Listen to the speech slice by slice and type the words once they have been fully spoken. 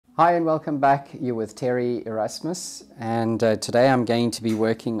Hi and welcome back. You're with Terry Erasmus, and today I'm going to be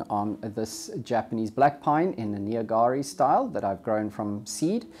working on this Japanese black pine in a Niyagari style that I've grown from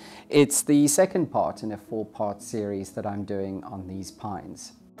seed. It's the second part in a 4-part series that I'm doing on these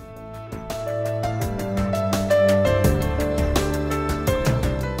pines.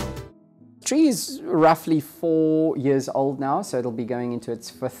 The tree is roughly 4 years old now, so it'll be going into its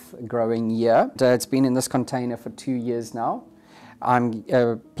 5th growing year. It's been in this container for 2 years now. I'm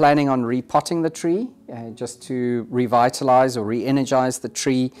planning on repotting the tree just to revitalize or re-energize the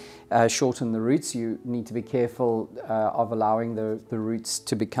tree, shorten the roots. You need to be careful of allowing the roots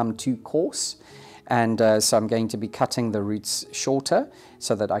to become too coarse. And so I'm going to be cutting the roots shorter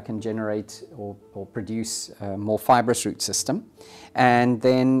so that I can generate or produce a more fibrous root system. And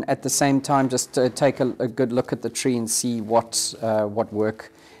then at the same time, just take a good look at the tree and see what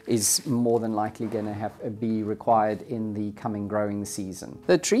work is more than likely going to be required in the coming growing season.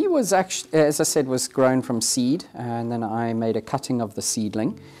 The tree was actually, as I said, was grown from seed, and then I made a cutting of the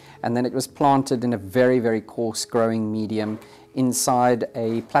seedling, and then it was planted in a very, very coarse growing medium inside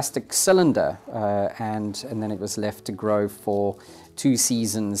a plastic cylinder, and then it was left to grow for 2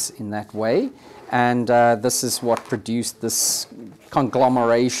 seasons in that way. And this is what produced this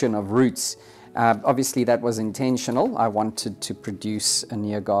conglomeration of roots. Obviously that was intentional. I wanted to produce a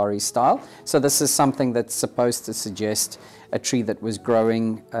Niyagari style. So this is something that's supposed to suggest a tree that was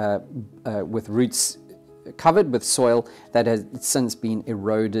growing with roots covered with soil that has since been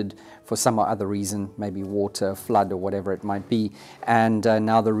eroded for some other reason, maybe water, flood, or whatever it might be, and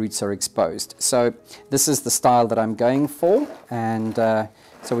now the roots are exposed. So this is the style that I'm going for, and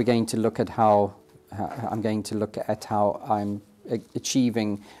so we're going to look at how I'm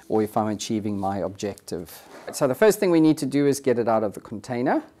achieving, or if I'm achieving my objective. So the first thing we need to do is get it out of the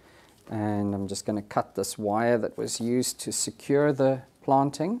container, and I'm just going to cut this wire that was used to secure the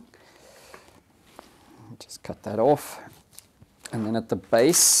planting. Just cut that off, and then at the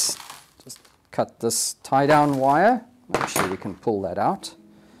base just cut this tie-down wire. Actually, we can pull that out.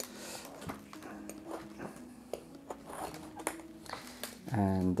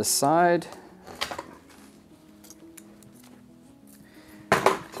 And this side.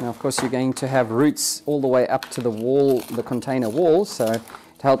 Now, of course, you're going to have roots all the way up to the wall, the container wall, so it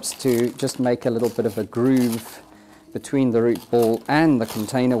helps to just make a little bit of a groove between the root ball and the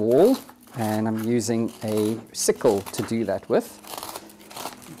container wall, and I'm using a sickle to do that with.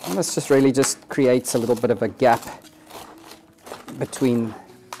 And this just really just creates a little bit of a gap between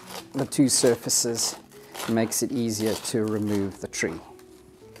the two surfaces. It makes it easier to remove the tree.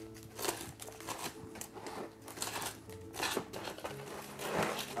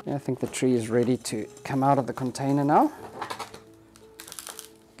 I think the tree is ready to come out of the container now.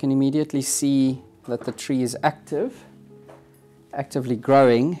 You can immediately see that the tree is actively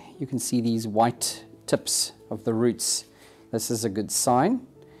growing. You can see these white tips of the roots. This is a good sign,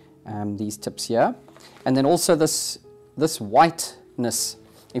 these tips here. And then also this whiteness,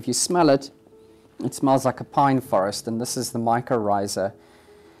 if you smell it, it smells like a pine forest, and this is the mycorrhiza.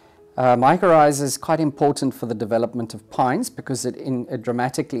 Mycorrhiza is quite important for the development of pines because it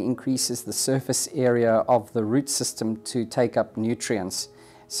dramatically increases the surface area of the root system to take up nutrients.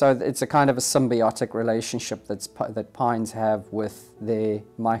 So it's a kind of a symbiotic relationship that pines have with their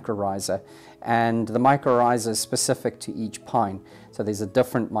mycorrhiza. And the mycorrhiza is specific to each pine. So there's a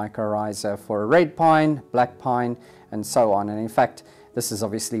different mycorrhiza for a red pine, black pine, and so on. And in fact, this is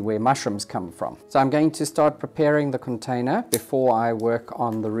obviously where mushrooms come from. So I'm going to start preparing the container before I work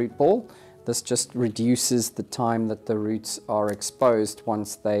on the root ball. This just reduces the time that the roots are exposed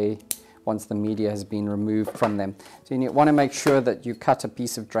once the media has been removed from them. So you want to make sure that you cut a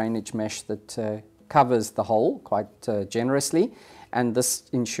piece of drainage mesh that covers the hole quite generously, and this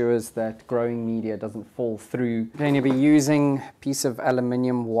ensures that growing media doesn't fall through. I'm going to be using a piece of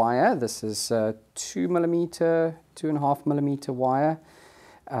aluminium wire. This is 2.5 millimeter wire,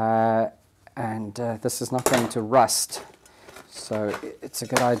 and this is not going to rust. So it's a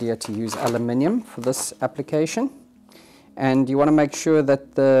good idea to use aluminium for this application. And you want to make sure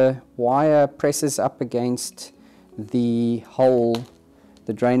that the wire presses up against the hole,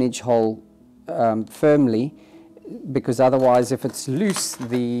 the drainage hole, firmly, because otherwise if it's loose,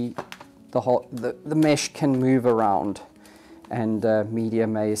 the mesh can move around, and media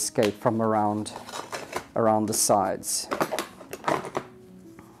may escape from around the sides.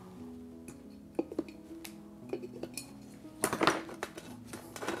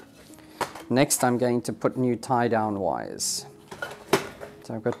 Next, I'm going to put new tie-down wires.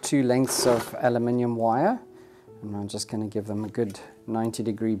 So I've got 2 lengths of aluminium wire, and I'm just going to give them a good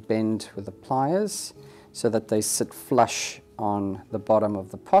 90-degree bend with the pliers so that they sit flush on the bottom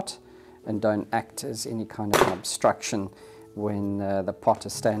of the pot and don't act as any kind of an obstruction when the pot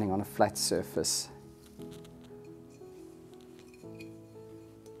is standing on a flat surface.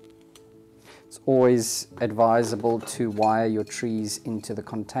 It's always advisable to wire your trees into the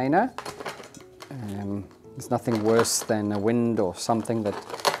container. There's nothing worse than a wind or something that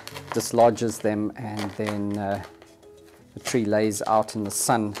dislodges them, and then the tree lays out in the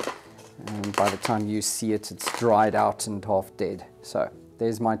sun, and by the time you see it, it's dried out and half dead. So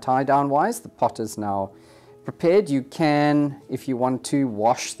there's my tie-down wires. The pot is now prepared. You can, if you want to,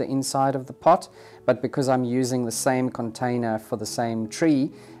 wash the inside of the pot, but because I'm using the same container for the same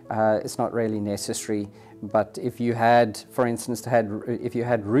tree, it's not really necessary. But if you had, for instance, if you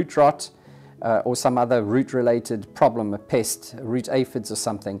had root rot or some other root-related problem, a pest, root aphids or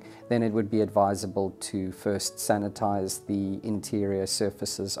something, then it would be advisable to first sanitize the interior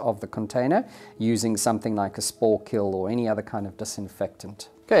surfaces of the container using something like a spore kill or any other kind of disinfectant.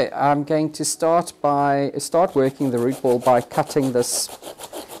 Okay, I'm going to start working the root ball by cutting this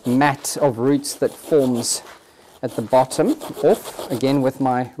mat of roots that forms at the bottom off, again with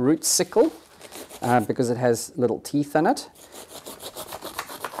my root sickle, because it has little teeth in it.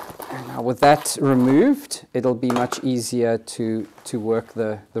 And now with that removed, it'll be much easier to work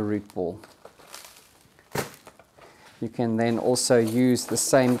the root ball. You can then also use the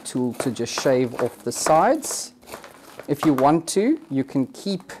same tool to just shave off the sides. If you want to, you can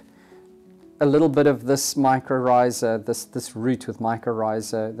keep a little bit of this mycorrhiza, this root with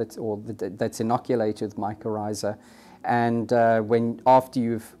mycorrhiza that's inoculated with mycorrhiza, and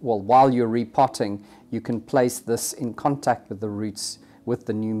while you're repotting, you can place this in contact with the roots with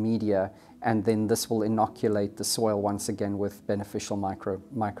the new media, and then this will inoculate the soil once again with beneficial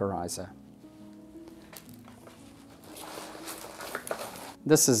mycorrhiza.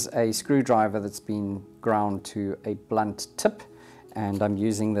 This is a screwdriver that's been ground to a blunt tip, and I'm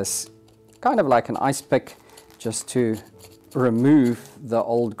using this kind of like an ice pick just to remove the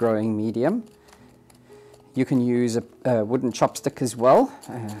old growing medium. You can use a wooden chopstick as well.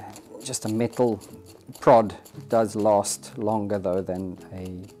 Just a metal prod does last longer though than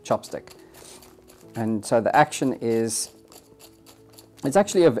a chopstick. And so the action is, it's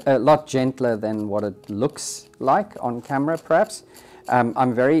actually a lot gentler than what it looks like on camera perhaps. I'm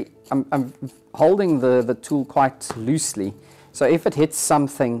holding the tool quite loosely, so if it hits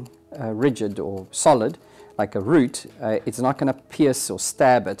something rigid or solid like a root, it's not going to pierce or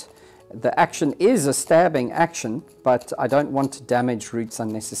stab it. The action is a stabbing action, but I don't want to damage roots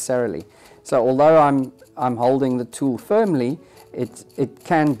unnecessarily. So although I'm holding the tool firmly, it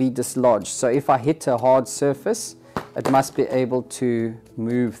can be dislodged. So if I hit a hard surface, it must be able to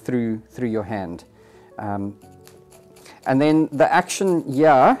move through your hand. And then the action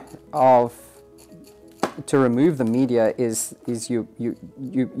here to remove the media is you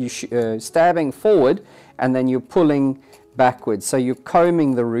stabbing forward, and then you're pulling backwards. So you're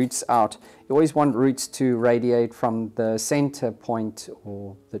combing the roots out. You always want roots to radiate from the center point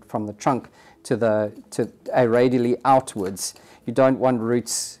or from the trunk to radially outwards. You don't want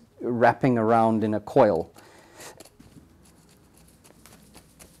roots wrapping around in a coil.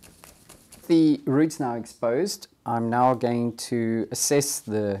 The roots now exposed, I'm now going to assess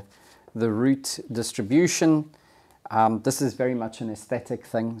the root distribution. This is very much an aesthetic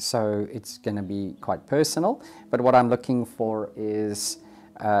thing, so it's going to be quite personal. But what I'm looking for is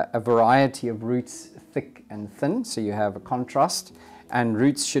a variety of roots, thick and thin, so you have a contrast. And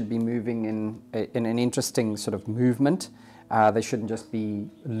roots should be moving in an interesting sort of movement. They shouldn't just be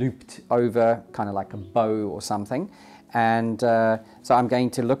looped over, kind of like a bow or something. And so I'm going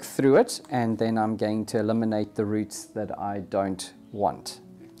to look through it, and then I'm going to eliminate the roots that I don't want.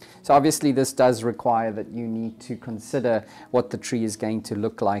 So obviously this does require that you need to consider what the tree is going to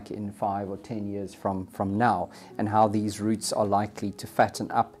look like in 5 or 10 years from now, and how these roots are likely to fatten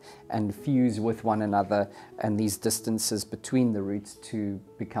up and fuse with one another, and these distances between the roots to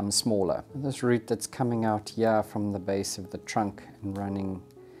become smaller. This root that's coming out here from the base of the trunk and running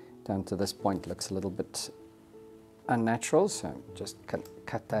down to this point looks a little bit unnatural, so just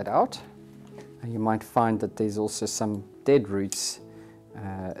cut that out. You might find that there's also some dead roots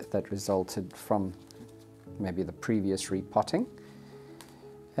that resulted from maybe the previous repotting.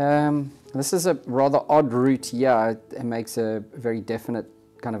 This is a rather odd root here. It makes a very definite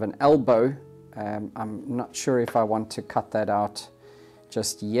kind of an elbow. I'm not sure if I want to cut that out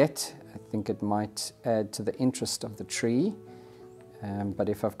just yet. I think it might add to the interest of the tree. But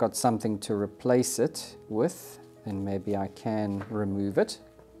if I've got something to replace it with, then maybe I can remove it.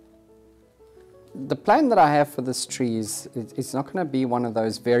 The plan that I have for this tree is it's not going to be one of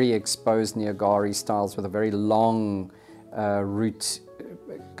those very exposed Niagara styles with a very long root,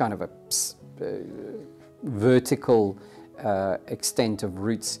 kind of a vertical extent of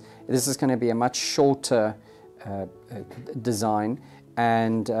roots. This is going to be a much shorter design,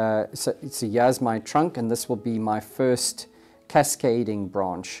 and so here's my trunk, and this will be my first cascading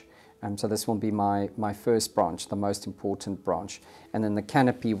branch. So this will be my first branch, the most important branch, and then the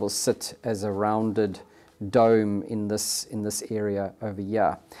canopy will sit as a rounded dome in this area over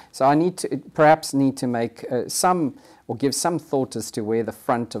here. So I perhaps need to make give some thought as to where the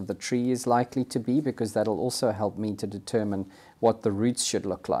front of the tree is likely to be, because that'll also help me to determine what the roots should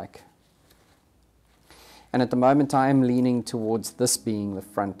look like. And at the moment I am leaning towards this being the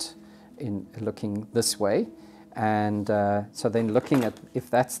front, in looking this way. And so then looking at, if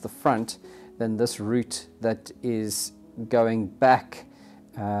that's the front, then this root that is going back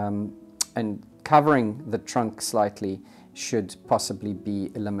and covering the trunk slightly should possibly be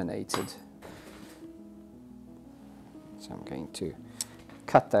eliminated. So I'm going to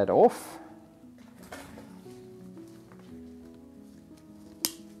cut that off.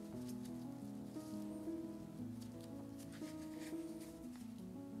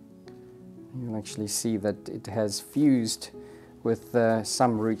 You'll actually see that it has fused with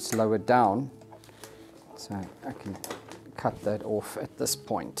some roots lower down, so I can cut that off at this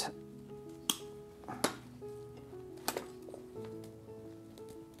point.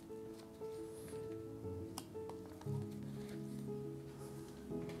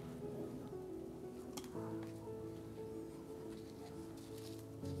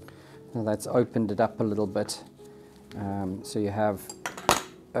 Now that's opened it up a little bit, so you have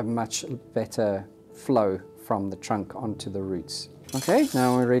a much better flow from the trunk onto the roots. Okay,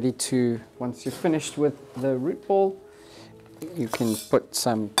 now we're ready to, once you're finished with the root ball, you can put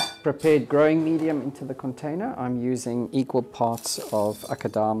some prepared growing medium into the container. I'm using equal parts of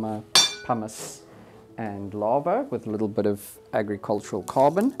akadama, pumice and lava with a little bit of agricultural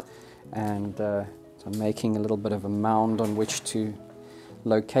carbon, and so I'm making a little bit of a mound on which to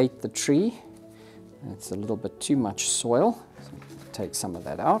locate the tree. It's a little bit too much soil, so take some of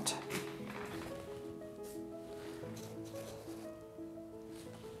that out.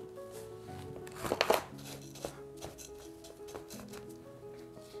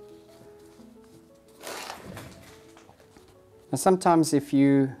 Now sometimes if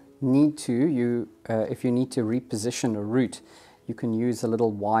you need to, reposition a root, you can use a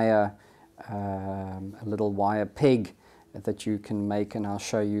little wire peg that you can make, and I'll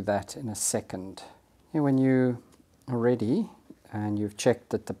show you that in a second. When you are ready and you've checked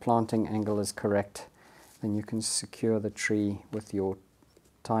that the planting angle is correct, then you can secure the tree with your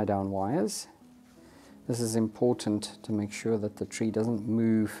tie-down wires. This is important to make sure that the tree doesn't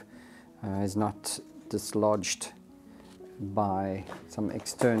move, is not dislodged by some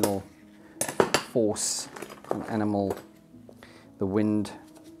external force, an animal, the wind,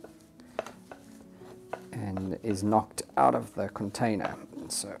 and is knocked out of the container.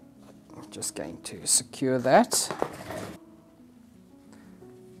 So I'm just going to secure that.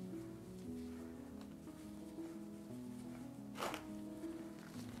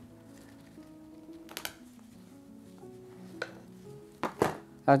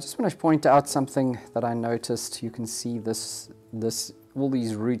 I just want to point out something that I noticed. You can see all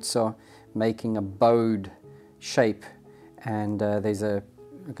these roots are making a bowed shape, and there's a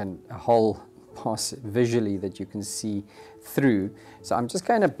hole visually that you can see through. So I'm just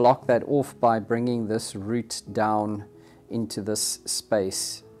going to block that off by bringing this root down into this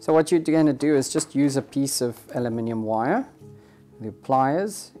space. So what you're going to do is just use a piece of aluminium wire with your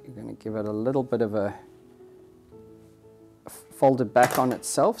pliers. You're going to give it a little bit of a fold it back on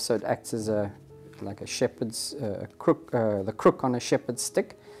itself, so it acts as like a shepherd's crook, the crook on a shepherd's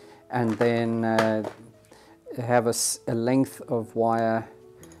stick, and then have a length of wire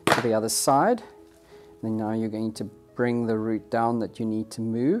to the other side. And now you're going to bring the root down that you need to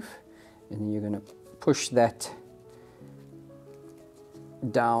move, and you're going to push that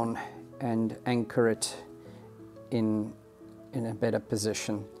down and anchor it in a better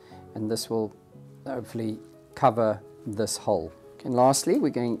position, and this will hopefully cover this hole. And lastly,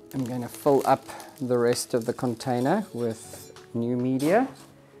 I'm going to fill up the rest of the container with new media,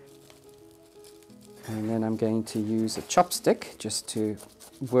 and then I'm going to use a chopstick just to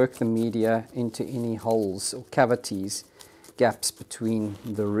work the media into any holes or cavities, gaps between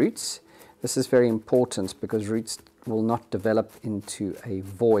the roots. This is very important because roots will not develop into a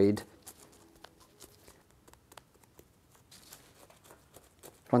void.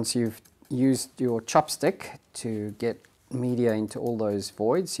 Once you've used your chopstick to get media into all those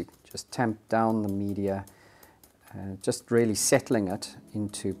voids, you can just tamp down the media, just really settling it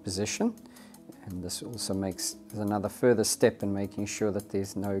into position, And this also makes another further step in making sure that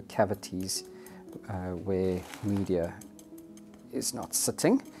there's no cavities where media is not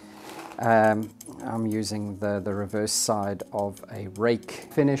sitting. I'm using the reverse side of a rake.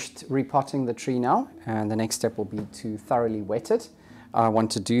 Finished repotting the tree now, and the next step will be to thoroughly wet it. I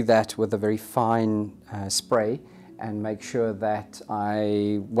want to do that with a very fine spray and make sure that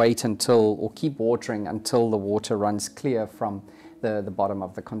I wait until, or keep watering until the water runs clear from the bottom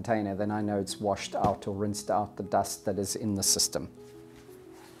of the container. Then I know it's washed out or rinsed out the dust that is in the system.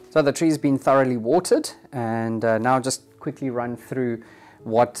 So the tree's been thoroughly watered, and now just quickly run through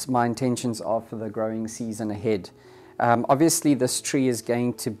what my intentions are for the growing season ahead. Obviously this tree is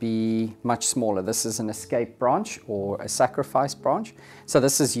going to be much smaller. This is an escape branch or a sacrifice branch. So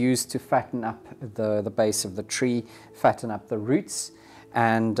this is used to fatten up the base of the tree, fatten up the roots.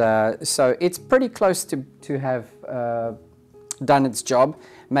 And so it's pretty close to have done its job.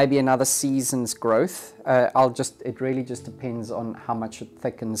 Maybe another season's growth. It really just depends on how much it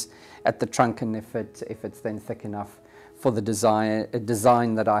thickens at the trunk, and if it's then thick enough for the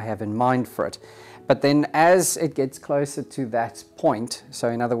design that I have in mind for it. But then as it gets closer to that point, so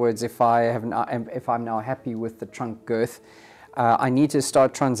in other words, if I'm now happy with the trunk girth, I need to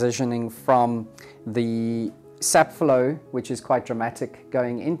start transitioning from the sap flow, which is quite dramatic,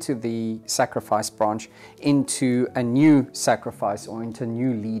 going into the sacrifice branch, into a new sacrifice or into a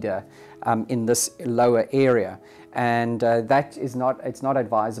new leader in this lower area. And it's not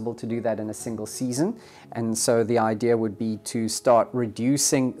advisable to do that in a single season. And so the idea would be to start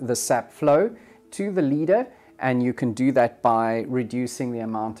reducing the sap flow to the leader, and you can do that by reducing the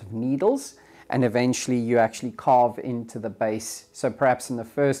amount of needles, and eventually you actually carve into the base. So perhaps in the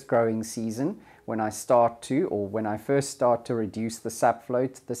first growing season, when I first start to reduce the sap flow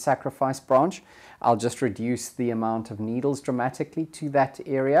to the sacrifice branch, I'll just reduce the amount of needles dramatically to that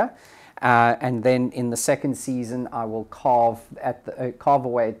area. And then in the second season, I will carve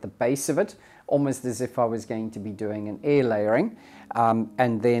away at the base of it, almost as if I was going to be doing an air layering.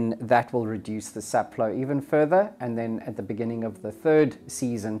 And then that will reduce the sap flow even further. And then at the beginning of the third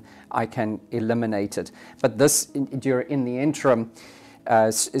season, I can eliminate it. But in the interim,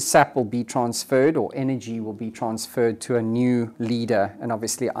 sap will be transferred, or energy will be transferred to a new leader, and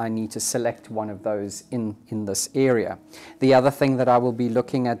obviously I need to select one of those in this area. The other thing that I will be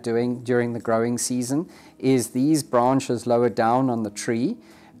looking at doing during the growing season is these branches lower down on the tree.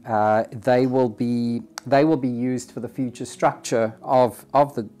 They will be used for the future structure of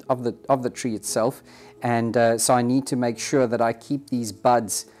the tree itself, and so I need to make sure that I keep these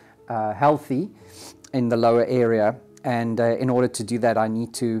buds healthy in the lower area. And in order to do that, I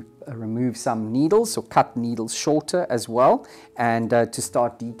need to remove some needles, or cut needles shorter as well, and to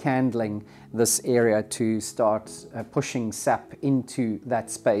start decandling this area to start pushing sap into that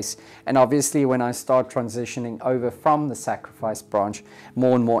space. And obviously when I start transitioning over from the sacrifice branch,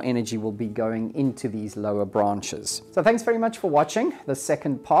 more and more energy will be going into these lower branches. So thanks very much for watching the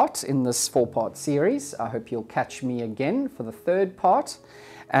second part in this 4-part series. I hope you'll catch me again for the third part.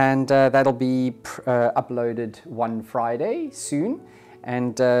 And that'll be uploaded one Friday soon.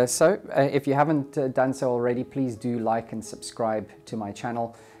 And so if you haven't done so already, please do like and subscribe to my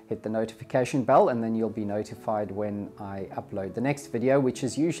channel. Hit the notification bell, and then you'll be notified when I upload the next video, which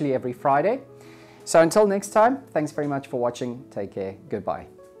is usually every Friday. So until next time, thanks very much for watching. Take care. Goodbye.